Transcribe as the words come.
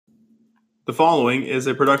The following is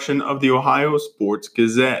a production of the Ohio Sports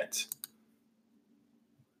Gazette.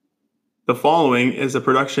 The following is a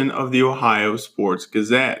production of the Ohio Sports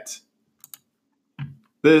Gazette.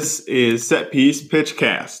 This is Set Piece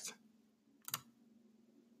Pitchcast.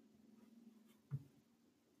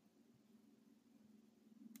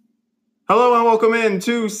 Hello and welcome in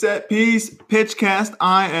to Set Piece Pitchcast.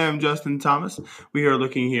 I am Justin Thomas. We are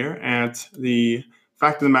looking here at the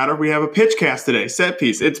fact of the matter. We have a pitchcast today, Set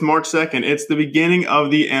Piece. It's March 2nd. It's the beginning of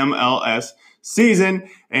the MLS season.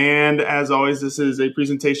 And as always, this is a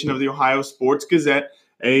presentation of the Ohio Sports Gazette,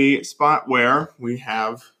 a spot where we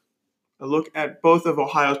have a look at both of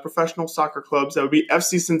Ohio's professional soccer clubs. That would be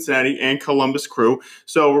FC Cincinnati and Columbus Crew.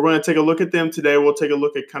 So we're going to take a look at them today. We'll take a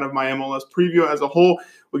look at kind of my MLS preview as a whole.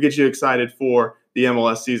 We'll get you excited for the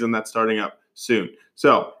MLS season that's starting up soon.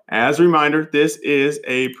 So as a reminder, this is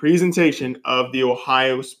a presentation of the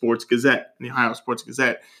Ohio Sports Gazette. And the Ohio Sports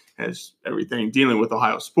Gazette has everything dealing with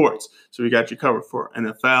Ohio sports. So we got you covered for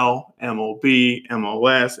NFL, MLB,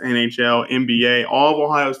 MLS, NHL, NBA. All of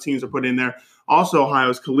Ohio's teams are put in there. Also,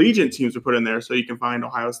 Ohio's collegiate teams are put in there, so you can find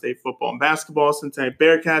Ohio State football and basketball, Cincinnati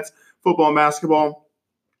Bearcats football and basketball,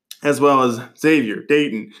 as well as Xavier,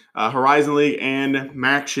 Dayton, Horizon League, and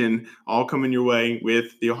MACtion all coming your way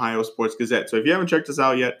with the Ohio Sports Gazette. So if you haven't checked us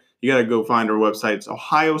out yet, you got to go find our website. It's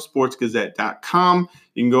ohiosportsgazette.com.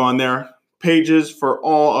 You can go on there. Pages for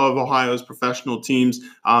all of Ohio's professional teams,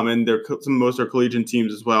 and most are collegiate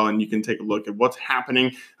teams as well. And you can take a look at what's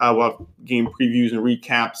happening. We'll have game previews and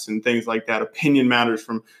recaps and things like that. Opinion matters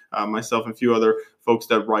from myself and a few other folks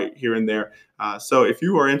that write here and there. So if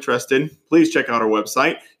you are interested, please check out our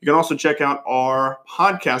website. You can also check out our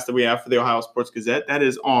podcast that we have for the Ohio Sports Gazette. That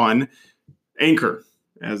is on Anchor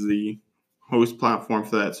as the host platform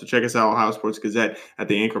for that. So check us out, Ohio Sports Gazette, at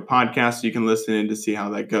the Anchor podcast, so you can listen in to see how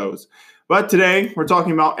that goes. But today we're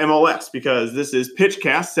talking about MLS because this is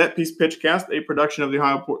Pitchcast, Set Piece Pitchcast, a production of the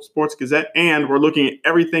Ohio Sports Gazette, and we're looking at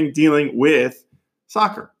everything dealing with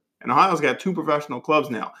soccer. And Ohio's got two professional clubs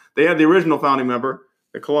now. They had the original founding member,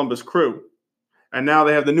 the Columbus Crew, and now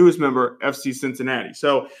they have the newest member, FC Cincinnati.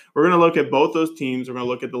 So we're going to look at both those teams. We're going to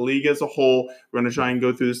look at the league as a whole. We're going to try and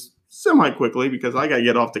go through this semi-quickly because I got to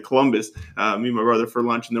get off to Columbus, me and my brother, for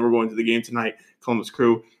lunch, and then we're going to the game tonight, Columbus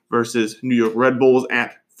Crew versus New York Red Bulls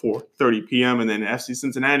at 4:30 p.m. And then FC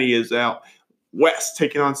Cincinnati is out west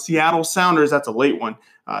taking on Seattle Sounders. That's a late one,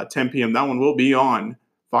 10 p.m. That one will be on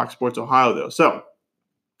Fox Sports Ohio, though. So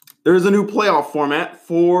there's a new playoff format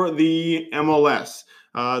for the MLS.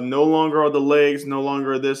 No longer are the legs, no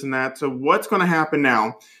longer this and that. So what's going to happen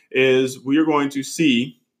now is we are going to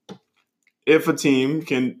see if a team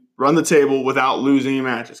can run the table without losing any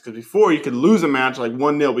matches. Because before, you could lose a match like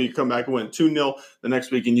 1-0, but you come back and win 2-0 the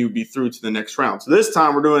next week, and you'd be through to the next round. So this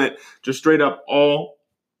time, we're doing it just straight up all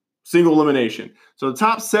single elimination. So the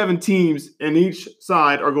top 7 teams in each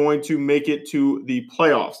side are going to make it to the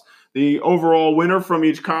playoffs. The overall winner from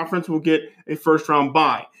each conference will get a first-round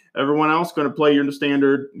bye. Everyone else going to play your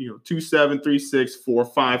standard 2-7, 3-6,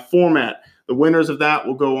 4-5 format. The winners of that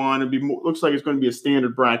will go on and looks like it's going to be a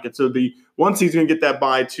standard bracket. So the one seed's going to get that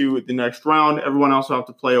bye to the next round. Everyone else will have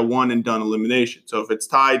to play a one-and-done elimination. So if it's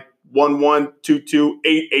tied 1-1, 2-2,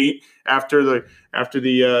 8-8 after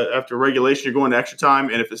regulation, you're going to extra time.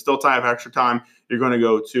 And if it's still tied after extra time, you're going to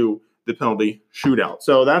go to the penalty shootout.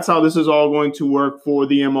 So that's how this is all going to work for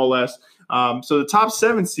the MLS. So the top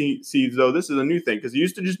 7 seeds, though, this is a new thing because it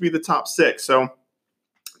used to just be the top 6. So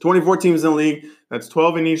 24 teams in the league. That's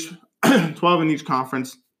 12 in each 12 in each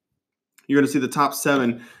conference. You're going to see the top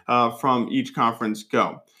 7 from each conference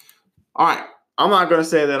go. All right. I'm not going to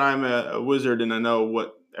say that I'm a wizard and I know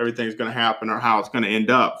what everything's going to happen or how it's going to end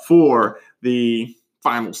up for the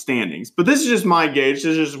final standings. But this is just my gauge.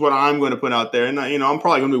 This is just what I'm going to put out there. And, I'm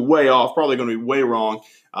probably going to be way off, probably going to be way wrong.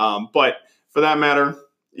 But for that matter,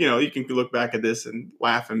 you can look back at this and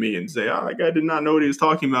laugh at me and say, oh, that guy did not know what he was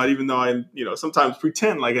talking about, even though I, sometimes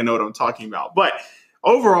pretend like I know what I'm talking about. But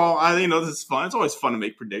overall, I think this is fun. It's always fun to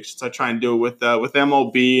make predictions. I try and do it with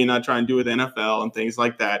MLB, and I try and do it with NFL and things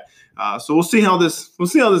like that. So we'll see how this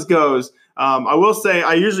goes. I will say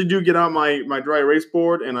I usually do get out my dry erase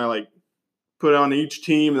board and I put it on each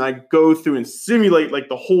team and I go through and simulate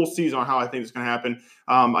the whole season on how I think it's going to happen.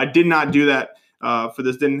 I did not do that for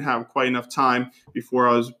this. Didn't have quite enough time before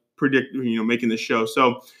I was making the show.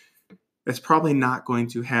 So it's probably not going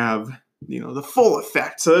to have the full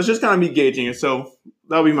effect. So it's just going to be gauging it. So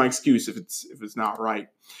that'll be my excuse if it's not right.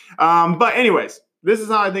 But anyways, this is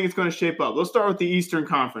how I think it's going to shape up. Let's start with the Eastern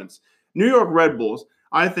Conference. New York Red Bulls,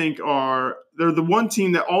 I think they're the one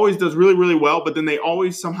team that always does really, really well, but then they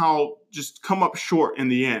always somehow just come up short in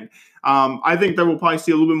the end. I think that we'll probably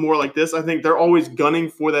see a little bit more like this. I think they're always gunning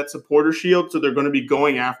for that supporter shield, so they're going to be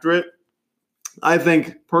going after it. I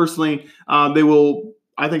think personally they will.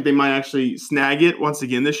 I think they might actually snag it once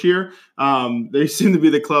again this year. They seem to be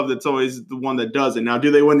the club that's always the one that does it. Now,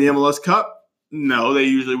 do they win the MLS Cup? No, they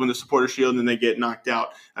usually win the Supporter Shield and then they get knocked out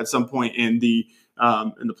at some point in the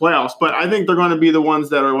playoffs. But I think they're going to be the ones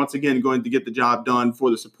that are once again going to get the job done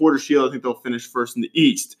for the Supporter Shield. I think they'll finish first in the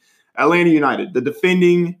East. Atlanta United, the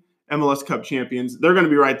defending MLS Cup champions, they're going to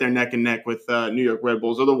be right there neck and neck with New York Red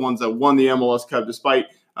Bulls. They're the ones that won the MLS Cup despite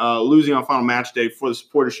losing on final match day for the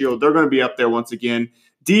Supporter Shield. They're going to be up there once again.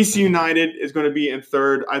 DC United is going to be in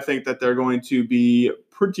third. I think that they're going to be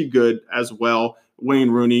pretty good as well.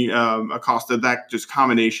 Wayne Rooney, Acosta, that just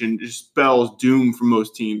combination just spells doom for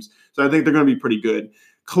most teams. So I think they're going to be pretty good.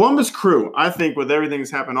 Columbus Crew, I think with everything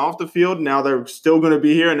that's happened off the field, now they're still going to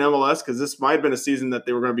be here in MLS because this might have been a season that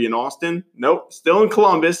they were going to be in Austin. Nope, still in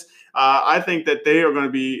Columbus. I think that they are going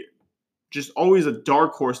to be just always a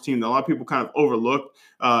dark horse team that a lot of people kind of overlook.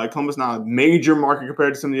 Columbus not a major market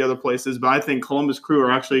compared to some of the other places, but I think Columbus Crew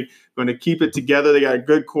are actually going to keep it together. They got a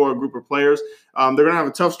good core group of players. They're going to have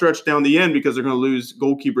a tough stretch down the end because they're going to lose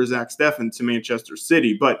goalkeeper Zach Steffen to Manchester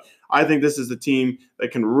City. But I think this is a team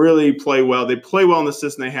that can really play well. They play well in the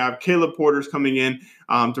system they have. Caleb Porter's coming in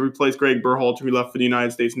to replace Greg Berhalter, who left for the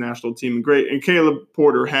United States national team. And Caleb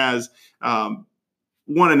Porter has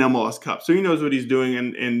won an MLS Cup, so he knows what he's doing.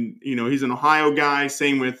 And you know, he's an Ohio guy.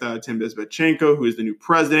 Same with Tim Bezbatchenko, who is the new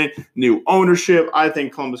president, new ownership. I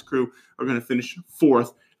think Columbus Crew are going to finish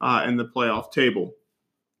fourth in the playoff table.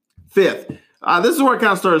 Fifth, this is where I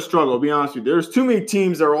kind of started to struggle, to be honest with you. There's too many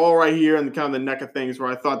teams that are all right here in the kind of the neck of things where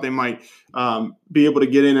I thought they might be able to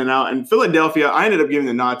get in and out. And Philadelphia, I ended up giving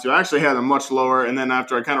the nod to. I actually had them much lower, and then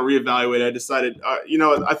after I kind of reevaluated, I decided,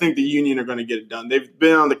 I think the Union are going to get it done. They've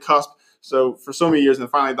been on the cusp for so many years, and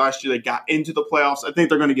finally last year they got into the playoffs. I think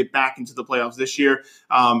they're going to get back into the playoffs this year,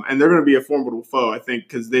 and they're going to be a formidable foe, I think,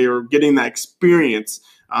 because they are getting that experience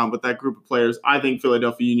with that group of players. I think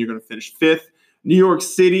Philadelphia Union are going to finish fifth. New York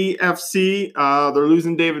City FC, they're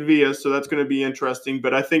losing David Villa, so that's going to be interesting.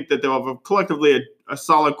 But I think that they'll have collectively a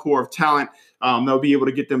solid core of talent. They'll be able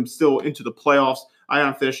to get them still into the playoffs. I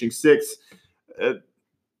am finishing sixth.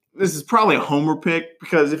 This is probably a homer pick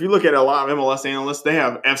because if you look at a lot of MLS analysts, they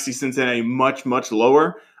have FC Cincinnati much, much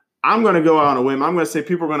lower. I'm going to go out on a whim. I'm going to say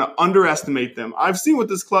people are going to underestimate them. I've seen what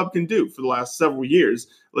this club can do for the last several years,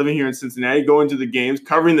 living here in Cincinnati, going to the games,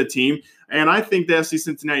 covering the team. And I think the FC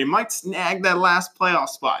Cincinnati might snag that last playoff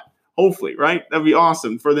spot. Hopefully, right? That'd be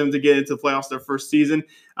awesome for them to get into the playoffs their first season.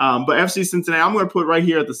 But FC Cincinnati, I'm going to put right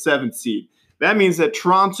here at the 7th seed. That means that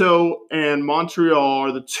Toronto and Montreal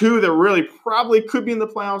are the two that really probably could be in the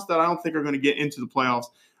playoffs that I don't think are going to get into the playoffs.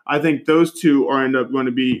 I think those two are end up going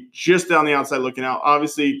to be just down the outside looking out.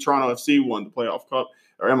 Obviously, Toronto FC won the playoff cup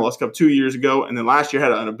or MLS Cup 2 years ago, and then last year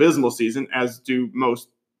had an abysmal season, as do most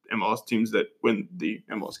MLS teams that win the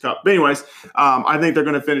MLS Cup. But anyways, I think they're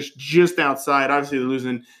going to finish just outside. Obviously, they're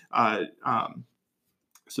losing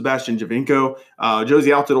Sebastian Giovinco.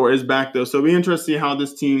 Josie Altidore is back, though, so it'll be interesting to see how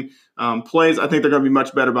this team plays. I think they're going to be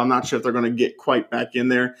much better, but I'm not sure if they're going to get quite back in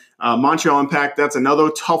there. Montreal Impact, that's another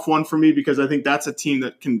tough one for me because I think that's a team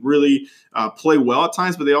that can really play well at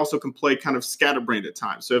times, but they also can play kind of scatterbrained at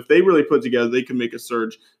times. So if they really put together, they can make a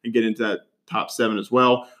surge and get into that top 7 as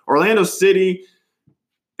well. Orlando City,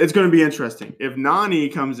 it's going to be interesting. If Nani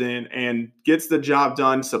comes in and gets the job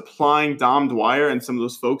done supplying Dom Dwyer and some of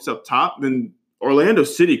those folks up top, then Orlando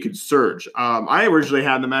City could surge. I originally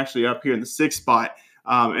had them actually up here in the 6th spot.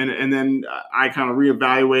 And then I kind of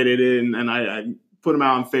reevaluated it and I put them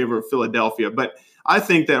out in favor of Philadelphia. But I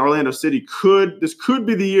think that Orlando City could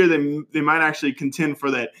be the year they might actually contend for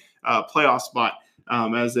that playoff spot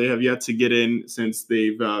as they have yet to get in since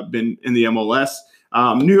they've been in the MLS.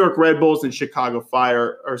 New York Red Bulls and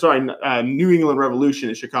New England Revolution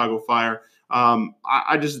and Chicago Fire. I'm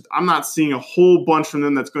not seeing a whole bunch from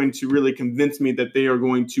them that's going to really convince me that they are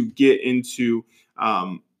going to get into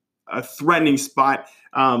a threatening spot.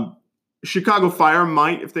 Chicago Fire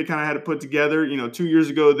might, if they kind of had it put together. 2 years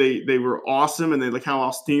ago, they were awesome, and they kind of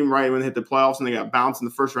lost steam right when they hit the playoffs, and they got bounced in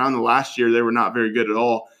the first round. And last year, they were not very good at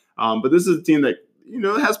all. But this is a team that,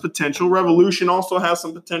 has potential. Revolution also has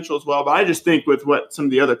some potential as well. But I just think with what some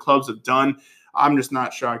of the other clubs have done, I'm just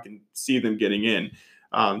not sure I can see them getting in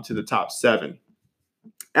to the top 7.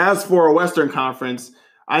 As for a Western Conference,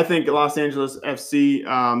 I think Los Angeles FC,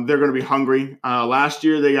 they're going to be hungry. Last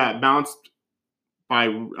year, they got bounced by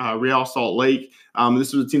Real Salt Lake.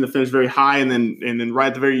 This was a team that finished very high, and then right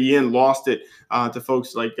at the very end lost it to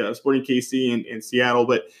folks like Sporting KC and Seattle.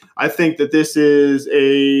 But I think that this is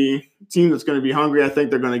a team that's going to be hungry. I think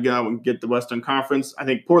they're going to go and get the Western Conference. I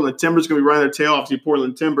think Portland Timbers going to be running their tail. Obviously,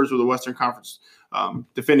 Portland Timbers were the Western Conference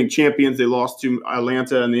defending champions. They lost to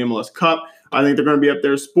Atlanta in the MLS Cup. I think they're going to be up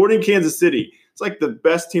there. Sporting Kansas City. It's like the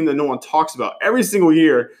best team that no one talks about. Every single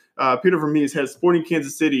year, Peter Vermees has Sporting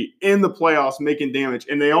Kansas City in the playoffs making damage.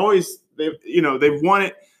 And they've won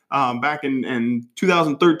it back in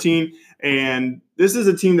 2013. And this is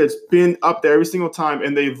a team that's been up there every single time.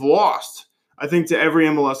 And they've lost, I think, to every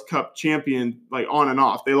MLS Cup champion, like on and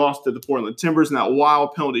off. They lost to the Portland Timbers in that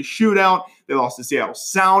wild penalty shootout. They lost to Seattle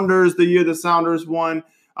Sounders the year the Sounders won.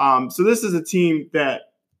 So this is a team that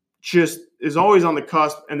just is always on the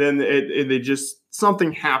cusp, and then they just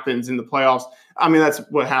something happens in the playoffs. I mean, that's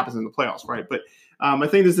what happens in the playoffs, right? But I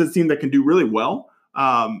think this is a team that can do really well.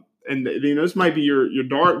 And this might be your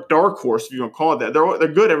dark horse, if you want to call it that. They're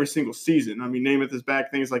good every single season. I mean, Namath is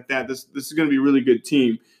back, things like that. This is going to be a really good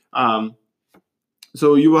team.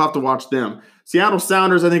 So you will have to watch them. Seattle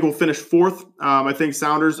Sounders, I think, will finish fourth. I think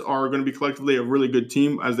Sounders are going to be collectively a really good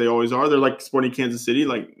team, as they always are. They're like Sporting Kansas City.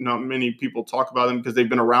 Like, not many people talk about them because they've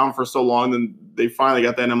been around for so long. Then they finally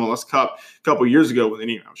got that MLS Cup a couple years ago when they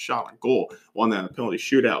didn't even have a shot on goal, won that penalty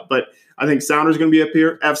shootout. But I think Sounders are going to be up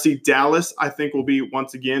here. FC Dallas, I think, will be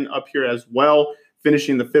once again up here as well,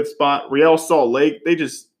 finishing the fifth spot. Real Salt Lake, they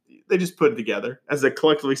just put it together as a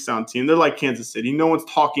collectively sound team. They're like Kansas City. No one's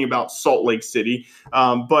talking about Salt Lake City,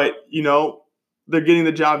 but they're getting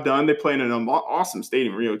the job done. They play in an awesome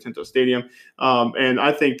stadium, Rio Tinto Stadium, and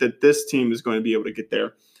I think that this team is going to be able to get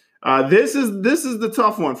there. This is the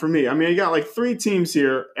tough one for me. I mean, you got like three teams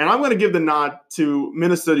here, and I'm going to give the nod to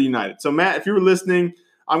Minnesota United. So, Matt, if you were listening,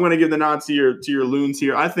 I'm going to give the nod to your Loons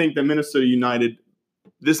here. I think that Minnesota United,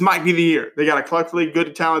 this might be the year. They got a collectively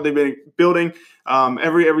good talent they've been building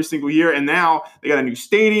every single year, and now they got a new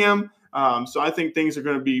stadium. So I think things are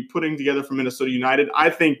going to be putting together for Minnesota United. I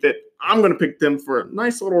think that I'm going to pick them for a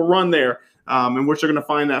nice little run there, in which they're going to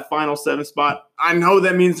find that final 7 spot. I know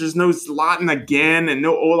that means there's no Zlatan again and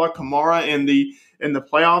no Ola Kamara in the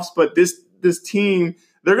playoffs, but this team,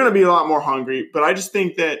 they're going to be a lot more hungry. But I just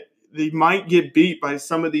think that they might get beat by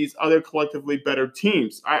some of these other collectively better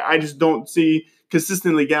teams. I just don't see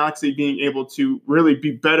consistently Galaxy being able to really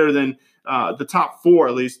be better than the top 4,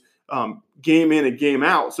 at least, game in and game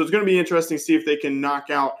out. So it's going to be interesting to see if they can knock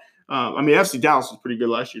out. FC Dallas was pretty good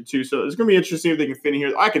last year too. So it's going to be interesting if they can fit in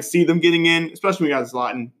here. I could see them getting in, especially when we got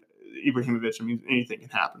Zlatan Ibrahimovic. I mean, anything can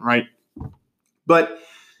happen, right? But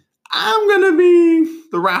I'm going to be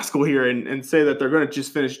the rascal here and say that they're going to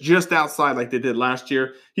just finish just outside like they did last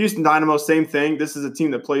year. Houston Dynamo, same thing. This is a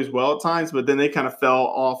team that plays well at times, but then they kind of fell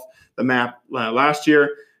off the map last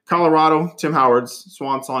year. Colorado, Tim Howard's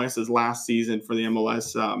swan song is his last season for the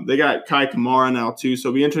MLS. They got Kai Kamara now too, so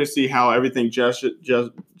it'll be interesting to see how everything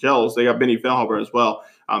gels. They got Benny Feilhaber as well.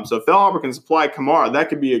 So if Feilhaber can supply Kamara, that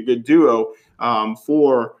could be a good duo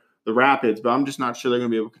for the Rapids, but I'm just not sure they're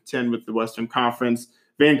going to be able to contend with the Western Conference.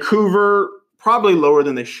 Vancouver, probably lower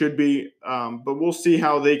than they should be, but we'll see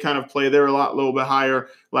how they kind of play. They're a little bit higher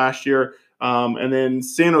last year. And then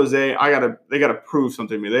San Jose, they got to prove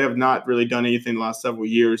something to me. They have not really done anything the last several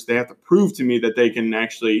years. They have to prove to me that they can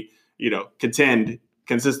actually, contend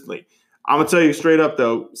consistently. I'm going to tell you straight up,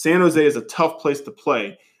 though, San Jose is a tough place to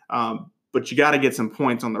play, but you got to get some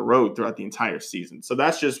points on the road throughout the entire season. So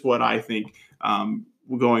that's just what I think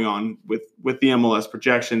going on with the MLS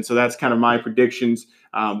projection. So that's kind of my predictions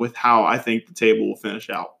with how I think the table will finish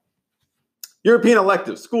out. European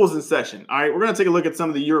electives, schools in session. All right, we're going to take a look at some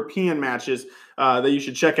of the European matches that you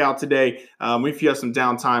should check out today. If you have some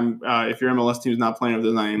downtime, if your MLS team is not playing, if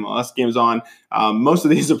there's not any MLS games on, most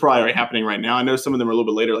of these are probably already happening right now. I know some of them are a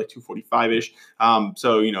little bit later, like 2:45-ish.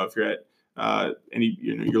 So, if you're at any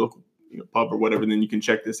your local pub or whatever, then you can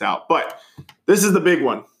check this out. But this is the big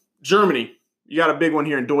one. Germany. You got a big one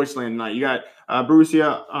here in Deutschland tonight. You got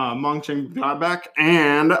Borussia Mönchengladbach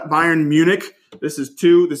and Bayern Munich. This is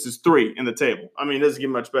 2. This is 3 in the table. I mean, it doesn't get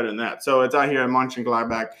much better than that. So it's out here at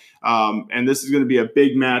Mönchengladbach. And this is going to be a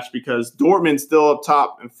big match because Dortmund's still up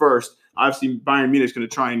top and first. Obviously, Bayern Munich's going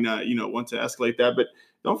to try and, want to escalate that. But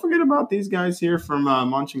don't forget about these guys here from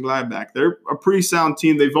Mönchengladbach. They're a pretty sound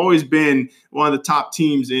team. They've always been one of the top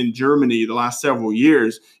teams in Germany the last several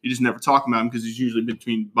years. You just never talk about them because it's usually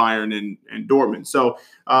between Bayern and Dortmund. So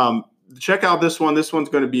check out this one. This one's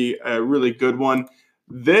going to be a really good one.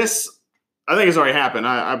 I think it's already happened.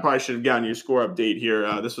 I probably should have gotten your score update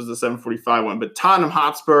here. This was the 7:45 one. But Tottenham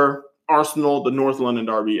Hotspur, Arsenal, the North London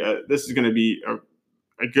derby. This is going to be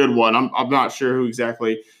a good one. I'm not sure who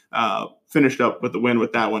exactly finished up with the win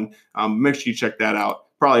with that one. Make sure you check that out.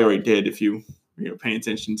 Probably already did if you paying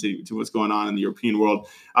attention to what's going on in the European world.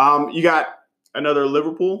 You got another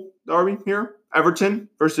Liverpool derby here. Everton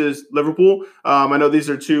versus Liverpool. I know these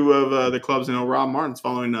are two of the clubs. I know Rob Martin's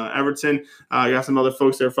following Everton. You got some other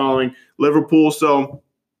folks there following Liverpool. So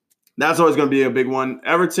that's always going to be a big one.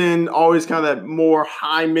 Everton, always kind of that more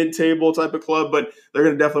high mid-table type of club, but they're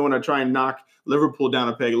going to definitely want to try and knock Liverpool down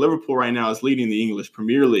a peg. Liverpool right now is leading the English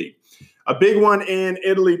Premier League. A big one in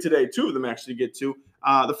Italy today, two of them actually get to.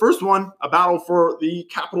 The first one, a battle for the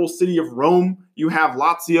capital city of Rome. You have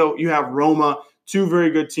Lazio, you have Roma, two very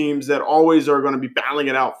good teams that always are going to be battling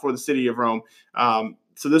it out for the city of Rome.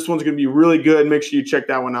 So this one's going to be really good. Make sure you check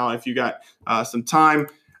that one out if you got some time.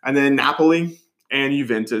 And then Napoli and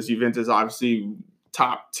Juventus. Juventus, obviously,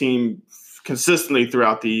 top team consistently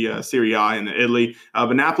throughout the Serie A in Italy.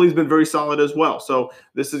 But Napoli's been very solid as well. So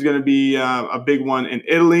this is going to be a big one in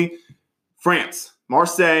Italy. France,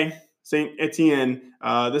 Marseille, Saint Etienne.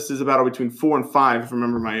 This is a battle between 4 and 5, if I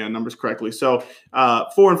remember my numbers correctly. So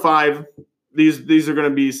 4 and 5, these are going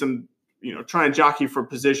to be some, try and jockey for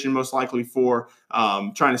position, most likely for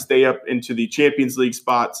trying to stay up into the Champions League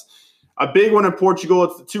spots. A big one in Portugal,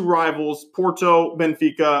 it's the two rivals, Porto,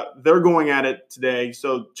 Benfica. They're going at it today,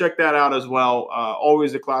 so check that out as well.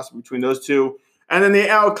 Always a classic between those two. And then the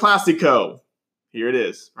El Clasico. Here it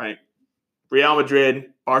is, right? Real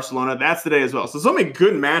Madrid, Barcelona, that's today as well. So many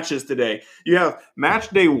good matches today. You have match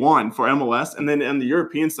day 1 for MLS, and then on the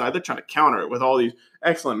European side, they're trying to counter it with all these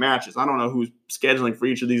excellent matches. I don't know who's scheduling for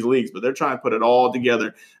each of these leagues, but they're trying to put it all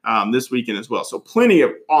together this weekend as well. So plenty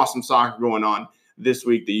of awesome soccer going on this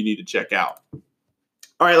week that you need to check out.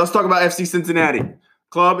 All right, let's talk about FC Cincinnati.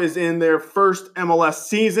 Club is in their first MLS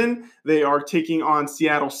season. They are taking on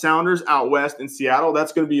Seattle Sounders out west in Seattle.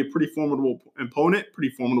 That's going to be a pretty formidable opponent, pretty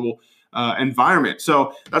formidable environment.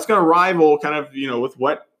 So that's going to rival kind of, with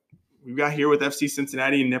what we've got here with FC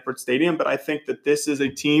Cincinnati and Nippert Stadium. But I think that this is a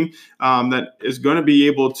team that is going to be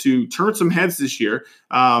able to turn some heads this year.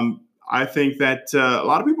 I think that a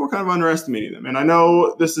lot of people are kind of underestimating them. And I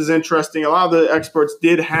know this is interesting. A lot of the experts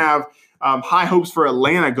did have high hopes for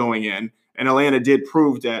Atlanta going in, and Atlanta did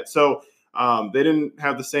prove that. So they didn't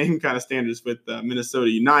have the same kind of standards with Minnesota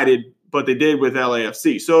United, but they did with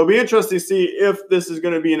LAFC. So it'll be interesting to see if this is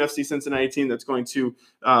going to be an FC Cincinnati team that's going to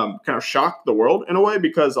kind of shock the world in a way,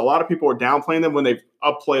 because a lot of people are downplaying them when they've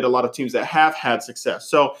upplayed a lot of teams that have had success.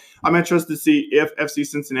 So I'm interested to see if FC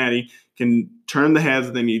Cincinnati can turn the heads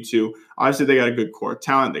that they need to. Obviously, they got a good core of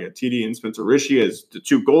talent. They got TD and Spencer Richie as the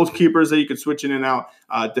two goalkeepers that you could switch in and out.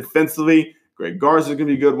 Defensively, Greg Garza is going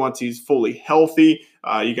to be good once he's fully healthy.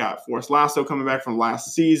 You got Forrest Lasso coming back from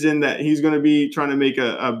last season that he's going to be trying to make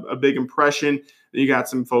a big impression. Then you got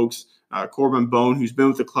some folks, Corbin Bone, who's been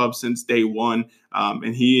with the club since day one,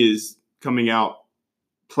 and he is coming out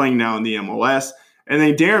playing now in the MLS. And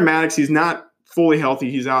then Darren Maddox, he's not fully healthy.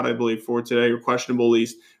 He's out, I believe, for today, or questionable at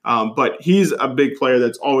least. But he's a big player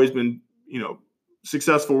that's always been,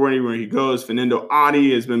 successful anywhere he goes. Fernando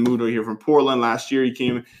Adi has been moved over here from Portland. Last year, he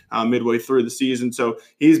came midway through the season. So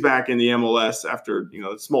he's back in the MLS after,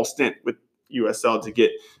 a small stint with USL to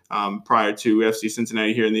get prior to FC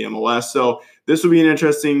Cincinnati here in the MLS. So this will be an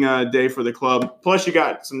interesting day for the club. Plus, you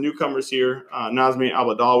got some newcomers here, Nazmi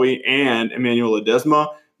Abadawi and Emmanuel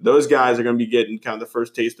Ledesma. Those guys are going to be getting kind of the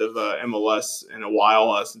first taste of MLS in a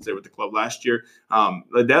while since they were with the club last year.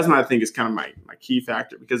 Ledesma, I think, is kind of my key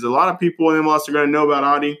factor, because a lot of people in MLS are going to know about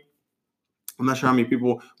Adi. I'm not sure how many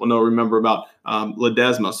people will remember about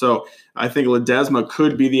Ledesma. So I think Ledesma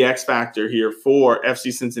could be the X factor here for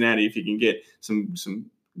FC Cincinnati if he can get some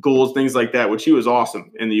goals, things like that, which he was awesome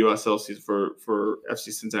in the USL season for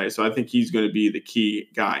FC Cincinnati. So I think he's going to be the key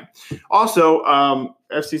guy. Also,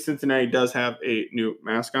 FC Cincinnati does have a new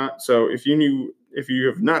mascot. So if you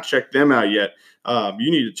have not checked them out yet, you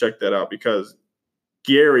need to check that out, because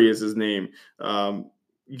Gary is his name.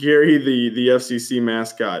 Gary, the FCC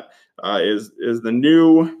mascot, is the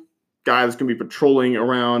new guy that's going to be patrolling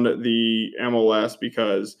around the MLS,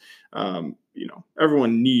 because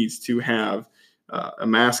everyone needs to have a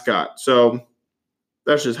mascot. So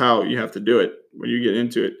that's just how you have to do it when you get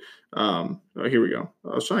into it. Here we go.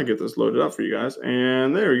 I was trying to get this loaded up for you guys,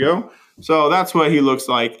 and there we go. So that's what he looks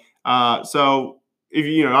like. So if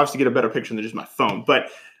you obviously get a better picture than just my phone, but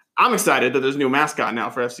I'm excited that there's a new mascot now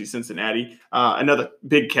for FC Cincinnati. Another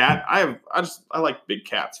big cat. I like big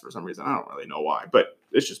cats for some reason. I don't really know why, but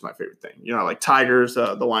it's just my favorite thing. I like tigers.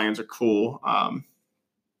 The lions are cool.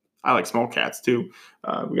 I like small cats too.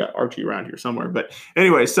 We got Archie around here somewhere. But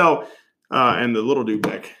anyway, so and the little dude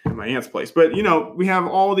back at my aunt's place. But we have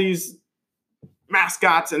all these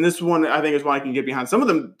mascots, and this one I think is one I can get behind. Some of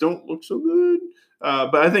them don't look so good,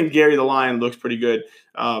 but I think Gary the Lion looks pretty good.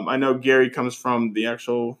 I know Gary comes from the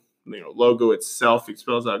actual logo itself. It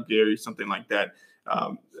spells out Gary, something like that.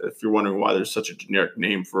 If you're wondering why there's such a generic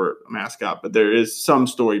name for a mascot, but there is some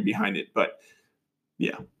story behind it. But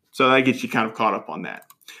yeah, so that gets you kind of caught up on that.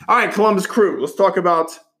 All right, Columbus Crew. Let's talk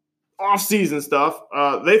about off-season stuff.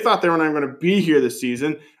 They thought they were not going to be here this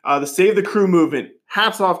season. The Save the Crew movement.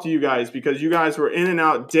 Hats off to you guys, because you guys were in and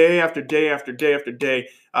out day after day after day after day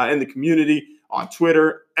in the community, on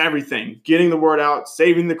Twitter, everything, getting the word out,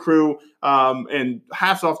 saving the crew, and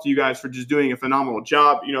hats off to you guys for just doing a phenomenal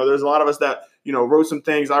job. There's a lot of us that wrote some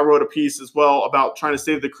things. I wrote a piece as well about trying to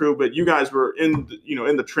save the crew, but you guys were in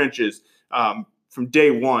the trenches from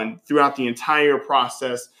day one throughout the entire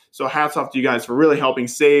process. So hats off to you guys for really helping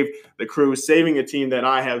save the crew, saving a team that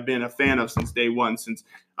I have been a fan of since day one, since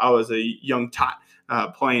I was a young tot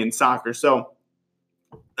playing soccer. So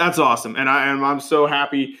that's awesome. And I'm so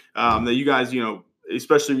happy that you guys,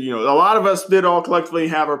 especially, a lot of us did all collectively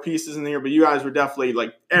have our pieces in here, but you guys were definitely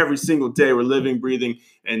like every single day we're living, breathing,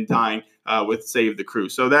 and dying with Save the Crew.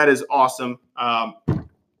 So that is awesome.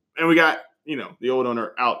 And we got, the old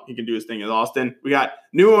owner out. He can do his thing in Austin. We got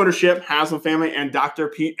new ownership, Haslam family, and Dr.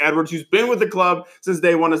 Pete Edwards, who's been with the club since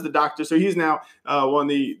day one as the doctor. So he's now one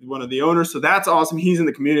of the owners. So that's awesome. He's in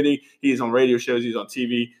the community. He's on radio shows. He's on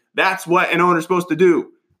TV. That's what an owner's supposed to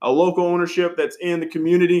do. A local ownership that's in the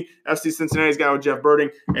community. FC Cincinnati's got with Jeff Birding,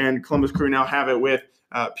 and Columbus Crew now have it with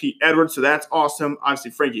Pete Edwards. So that's awesome.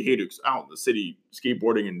 Obviously, Frankie Hayduke's out in the city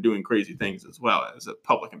skateboarding and doing crazy things as well as a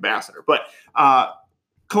public ambassador. But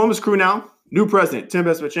Columbus Crew now, new president, Tim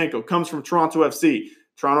Bezbatchenko, comes from Toronto FC.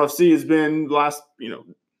 Toronto FC has been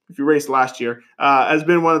if you raced last year, has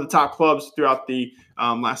been one of the top clubs throughout the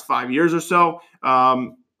last 5 years or so.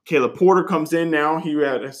 Caleb Porter comes in now. He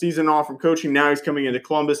had a season off from coaching. Now he's coming into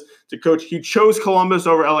Columbus to coach. He chose Columbus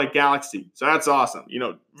over LA Galaxy. So that's awesome.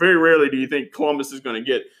 Very rarely do you think Columbus is going to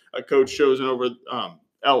get a coach chosen over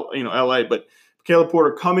LA. But Caleb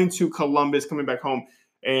Porter coming to Columbus, coming back home.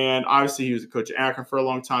 And obviously he was a coach at Akron for a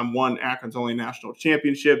long time, won Akron's only national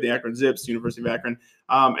championship, the Akron Zips, University of Akron.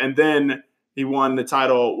 And then he won the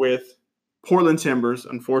title with Portland Timbers.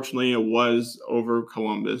 Unfortunately, it was over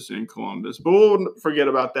Columbus in Columbus. But we'll forget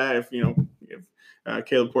about that if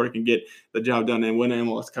Caleb Porter can get the job done and win an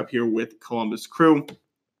MLS Cup here with Columbus Crew.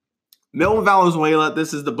 Melvin Valenzuela,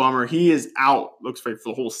 this is the bummer. He is out, looks like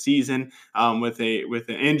for the whole season with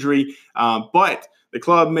an injury. But the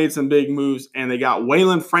club made some big moves, and they got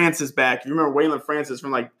Waylon Francis back. If you remember Waylon Francis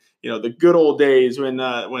from the good old days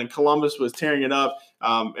when Columbus was tearing it up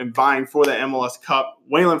and vying for the MLS Cup.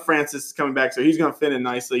 Waylon Francis is coming back, so he's going to fit in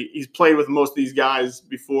nicely. He's played with most of these guys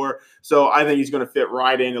before, so I think he's going to fit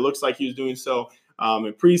right in. It looks like he was doing so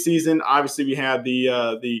in preseason. Obviously, we had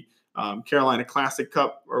the Carolina Classic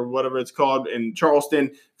Cup or whatever it's called in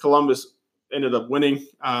Charleston. Columbus ended up winning,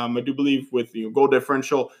 I do believe, with goal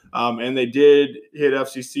differential. And they did hit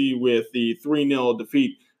FCC with the 3-0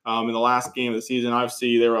 defeat in the last game of the season.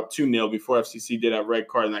 Obviously, they were up 2-0 before FCC did a red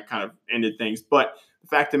card, and that kind of ended things. But the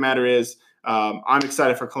fact of the matter is, I'm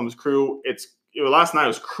excited for Columbus Crew. Last night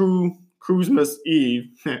was Cruismas Eve,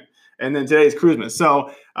 and then today's Cruismas.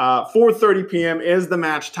 So 4:30 p.m. is the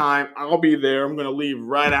match time. I'll be there. I'm going to leave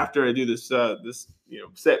right after I do this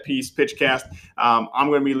set piece pitch cast. I'm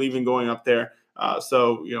going to be leaving, going up there.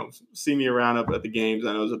 So see me around up at the games.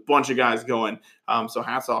 I know there's a bunch of guys going. So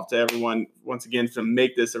hats off to everyone once again to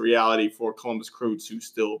make this a reality for Columbus Crew to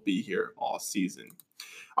still be here all season.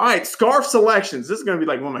 All right, scarf selections. This is going to be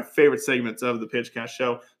like one of my favorite segments of the Pitchcast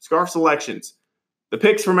show. Scarf selections. The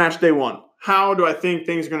picks for match day one. How do I think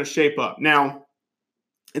things are going to shape up? Now,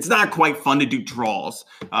 it's not quite fun to do draws,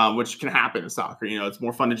 which can happen in soccer. It's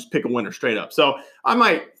more fun to just pick a winner straight up. So I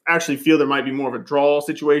might actually feel there might be more of a draw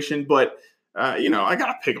situation, but I got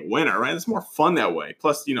to pick a winner, right? It's more fun that way.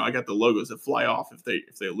 Plus, I got the logos that fly off if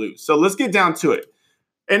they lose. So let's get down to it.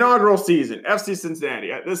 Inaugural season, FC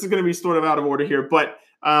Cincinnati. This is going to be sort of out of order here, but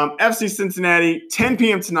FC Cincinnati, 10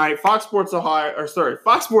 p.m. tonight. Fox Sports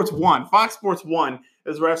 1. Fox Sports 1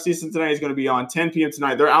 is where FC Cincinnati is going to be on 10 p.m.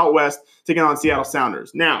 tonight. They're out west taking on Seattle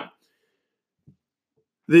Sounders. Now,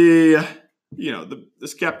 the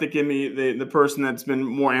skeptic in me, the person that's been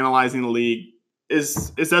more analyzing the league,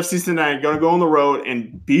 is FC Cincinnati going to go on the road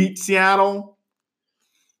and beat Seattle?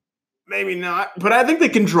 Maybe not, but I think they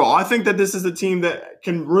can draw. I think that this is a team that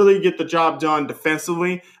can really get the job done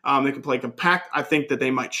defensively. They can play compact. I think that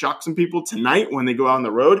they might shock some people tonight when they go out on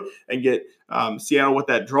the road and get Seattle with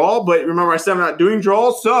that draw. But remember, I said I'm not doing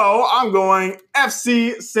draws, so I'm going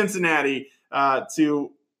FC Cincinnati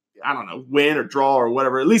to I don't know, win or draw or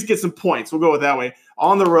whatever. At least get some points. We'll go with that way.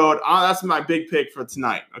 On the road, that's my big pick for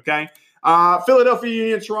tonight, okay? Philadelphia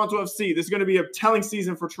Union, Toronto FC. This is going to be a telling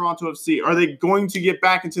season for Toronto FC. Are they going to get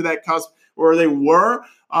back into that cusp where they were,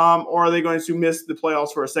 or are they going to miss the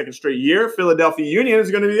playoffs for a second straight year? Philadelphia Union is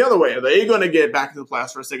going to be the other way. Are they going to get back into the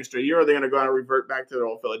playoffs for a second straight year, or are they going to go and revert back to their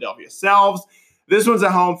old Philadelphia selves? This one's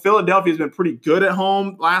at home. Philadelphia's been pretty good at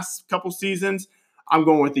home last couple seasons. I'm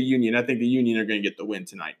going with the Union. I think the Union are going to get the win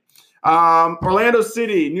tonight. Orlando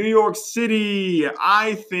City, New York City.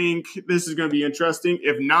 I think this is going to be interesting.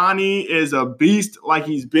 If Nani is a beast like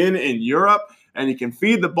he's been in Europe and he can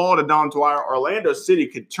feed the ball to Dom Dwyer, Orlando City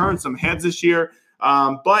could turn some heads this year.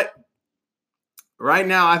 But right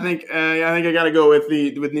now, I think I got to go with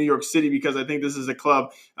New York City because I think this is a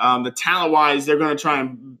club. The talent-wise, they're going to try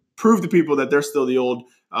and prove to people that they're still the old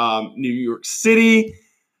New York City.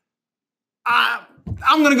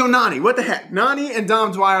 I'm going to go Nani. What the heck? Nani and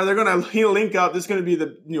Dom Dwyer, they're going to link up. This is going to be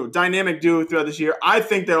the dynamic duo throughout this year. I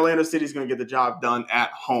think that Orlando City is going to get the job done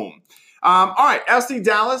at home. All right, FC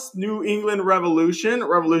Dallas, New England Revolution.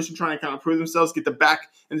 Revolution trying to kind of prove themselves, get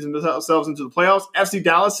themselves into the playoffs. FC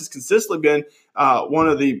Dallas has consistently been one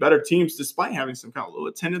of the better teams despite having some kind of low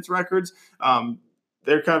attendance records.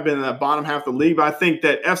 They're kind of been in the bottom half of the league, but I think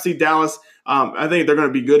that FC Dallas, I think they're going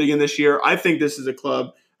to be good again this year. I think this is a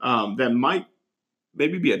club that might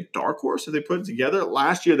maybe be a dark horse if they put it together.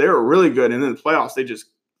 Last year, they were really good, and in the playoffs, they just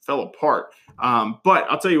fell apart. But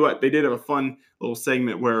I'll tell you what, they did have a fun little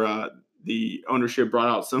segment where the ownership brought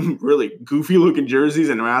out some really goofy-looking jerseys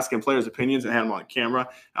and were asking players' opinions and had them on camera,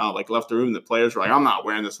 left the room, and the players were like, I'm not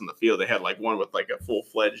wearing this on the field. They had, one with, a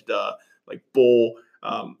full-fledged, bull,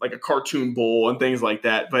 like a cartoon bowl and things like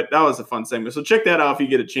that. But that was a fun segment. So check that out if you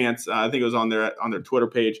get a chance. I think it was on their Twitter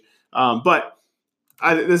page. But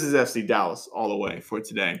this is FC Dallas all the way for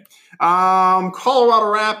today. Colorado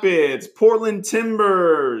Rapids, Portland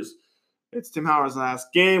Timbers. It's Tim Howard's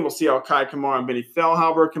last game. We'll see how Kai Kamara and Benny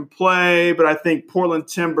Feilhaber can play. But I think Portland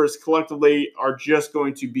Timbers collectively are just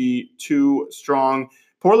going to be too strong.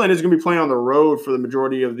 Portland is going to be playing on the road for the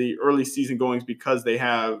majority of the early season goings because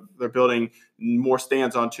they're building more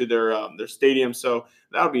stands onto their stadium. So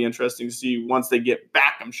that'll be interesting to see once they get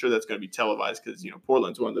back. I'm sure that's going to be televised because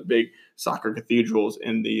Portland's one of the big soccer cathedrals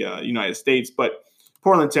in the United States. But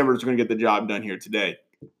Portland Timbers are going to get the job done here today.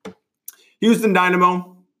 Houston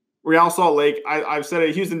Dynamo, Real Salt Lake. I've said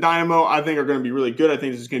it. Houston Dynamo, I think, are going to be really good. I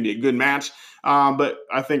think this is going to be a good match. But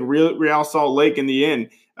I think Real Salt Lake in the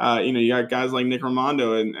end, you got guys like Nick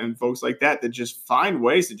Raimondo and folks like that just find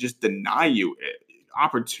ways to just deny you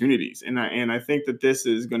opportunities. And I think that this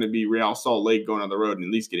is going to be Real Salt Lake going on the road and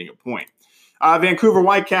at least getting a point. Vancouver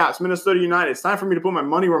Whitecaps, Minnesota United. It's time for me to put my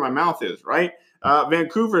money where my mouth is, right?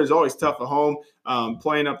 Vancouver is always tough at home,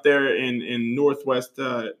 playing up there in Northwest,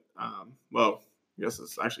 I guess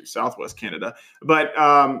it's actually Southwest Canada. But,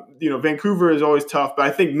 Vancouver is always tough. But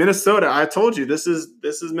I think Minnesota, I told you, this is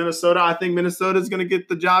Minnesota. I think Minnesota is going to get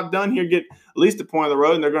the job done here, get at least a point on the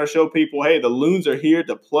road, and they're going to show people, hey, the Loons are here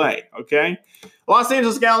to play, okay? Los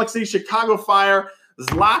Angeles Galaxy, Chicago Fire,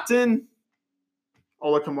 Zlatan,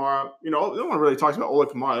 Ola Kamara. No one really talks about Ola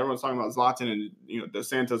Kamara. Everyone's talking about Zlatan and, Dos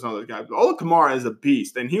Santos and all those guys. But Ola Kamara is a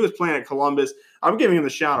beast, and he was playing at Columbus. I'm giving him the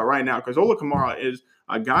shout-out right now because Ola Kamara is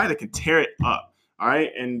a guy that can tear it up. All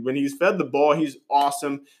right. And when he's fed the ball, he's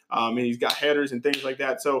awesome. And he's got headers and things like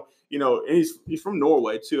that. So, and he's from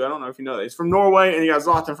Norway too. I don't know if you know that. He's from Norway and you got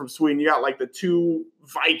Zlatan from Sweden. You got the two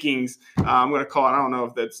Vikings. I'm going to call it. I don't know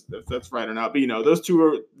if that's right or not, but those two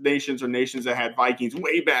are nations that had Vikings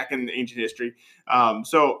way back in ancient history.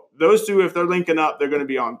 So those two, if they're linking up, they're going to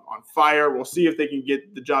be on fire. We'll see if they can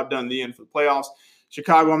get the job done in the end for the playoffs.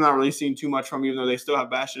 Chicago, I'm not really seeing too much from, even though they still have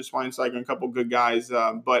Bastian Schweinsteiger and a couple good guys.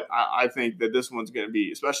 But I think that this one's going to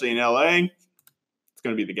be, especially in LA, it's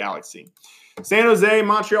going to be the Galaxy. San Jose,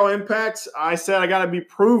 Montreal Impact. I said I got to be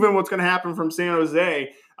proven what's going to happen from San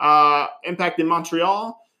Jose. Impact in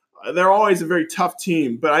Montreal, they're always a very tough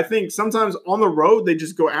team. But I think sometimes on the road, they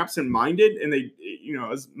just go absent-minded, and they,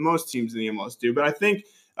 as most teams in the MLS do. But I think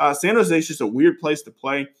San Jose is just a weird place to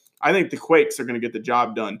play. I think the Quakes are going to get the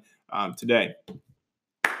job done today.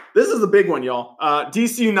 This is the big one, y'all.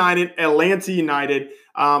 DC United, Atlanta United.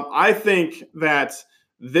 I think that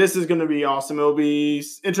this is going to be awesome. It'll be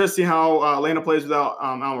interesting how Atlanta plays without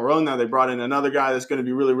Almiron. Now they brought in another guy that's going to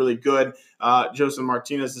be really, really good. Joseph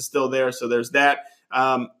Martinez is still there, so there's that.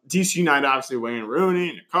 DC United, obviously, Wayne Rooney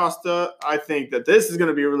and Acosta. I think that this is going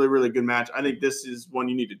to be a really, really good match. I think this is one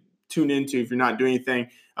you need to tune into if you're not doing anything.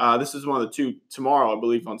 This is one of the two tomorrow, I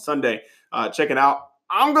believe, on Sunday. Check it out.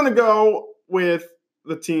 I'm going to go with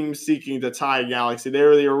the team seeking to tie Galaxy. They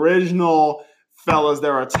were the original fellas,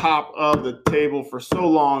 they're atop of the table for so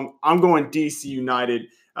long. I'm going DC United.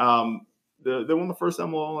 They won the first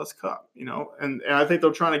MLS Cup, and I think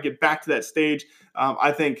they're trying to get back to that stage.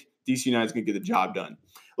 I think DC United's going to get the job done.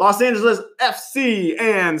 Los Angeles FC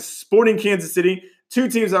and Sporting Kansas City, two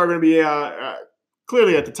teams that are going to be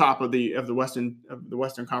clearly at the top of the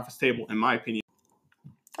Western Conference table, in my opinion.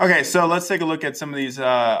 Okay, so let's take a look at some of these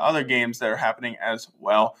other games that are happening as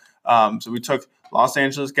well. So we took Los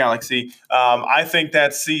Angeles Galaxy. I think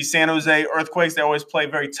that's the San Jose Earthquakes. They always play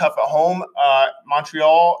very tough at home.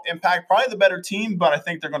 Montreal Impact, probably the better team, but I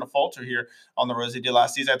think they're going to falter here on the road as they did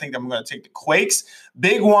last season. I think I'm going to take the Quakes.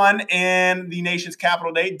 Big one in the nation's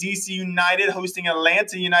capital day, DC United hosting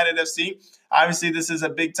Atlanta United FC. Obviously, this is a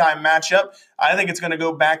big-time matchup. I think it's going to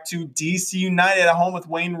go back to DC United at home with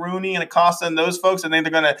Wayne Rooney and Acosta and those folks. I think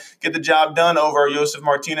they're going to get the job done over Josef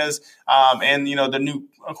Martinez and, the new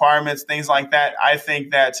requirements, things like that. I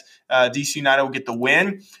think that DC United will get the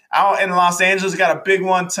win. Out in Los Angeles, got a big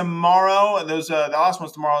one tomorrow. The last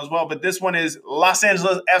one's tomorrow as well. But this one is Los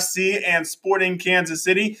Angeles FC and Sporting Kansas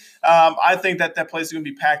City. I think that place is going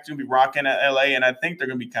to be packed. It's going to be rocking at LA. And I think they're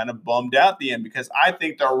going to be kind of bummed out at the end because I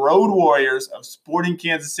think the Road Warriors of Sporting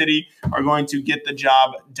Kansas City are going to get the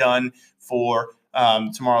job done for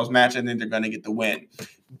tomorrow's match. I think they're going to get the win.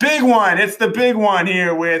 Big one. It's the big one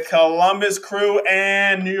here with Columbus Crew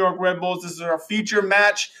and New York Red Bulls. This is our feature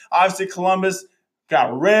match. Obviously, Columbus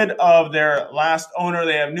got rid of their last owner.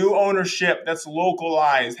 They have new ownership that's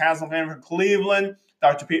localized. Hasselman from Cleveland,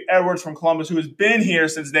 Dr. Pete Edwards from Columbus, who has been here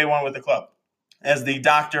since day one with the club as the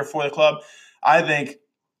doctor for the club. I think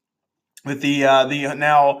with the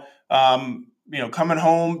now coming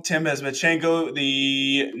home, Tim Bezmachenko,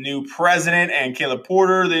 the new president, and Caleb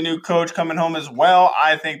Porter, the new coach, coming home as well.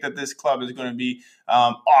 I think that this club is going to be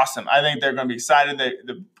awesome. I think they're going to be excited.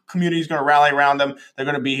 The community is going to rally around them. They're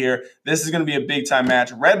going to be here. This is going to be a big-time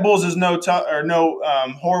match. Red Bulls is no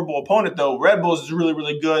horrible opponent, though. Red Bulls is really,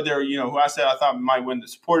 really good. They're, who I thought might win the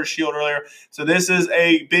Supporters Shield earlier. So this is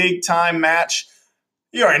a big-time match.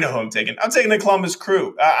 You already know who I'm taking. I'm taking the Columbus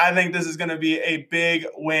Crew. I think this is going to be a big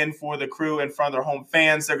win for the Crew in front of their home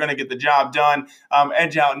fans. They're going to get the job done,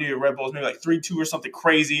 edge out New York Red Bulls, maybe like 3-2 or something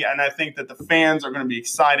crazy. And I think that the fans are going to be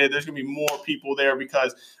excited. There's going to be more people there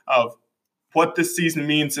because of what this season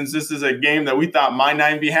means, since this is a game that we thought might not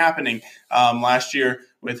even be happening last year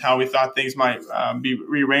with how we thought things might be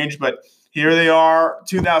rearranged. But here they are,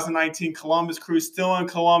 2019 Columbus Crew still in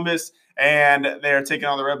Columbus, and they're taking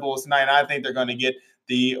on the Red Bulls tonight. And I think they're going to get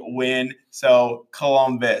the win. So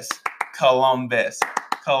Columbus.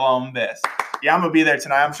 Yeah, I'm going to be there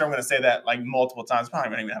tonight. I'm sure I'm going to say that like multiple times. Probably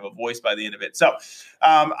not even have a voice by the end of it. So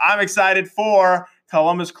I'm excited for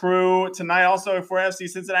Columbus Crew tonight. Also for FC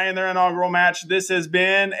Cincinnati in their inaugural match. This has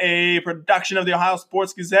been a production of the Ohio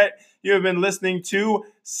Sports Gazette. You have been listening to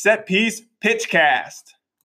Set Piece Pitchcast.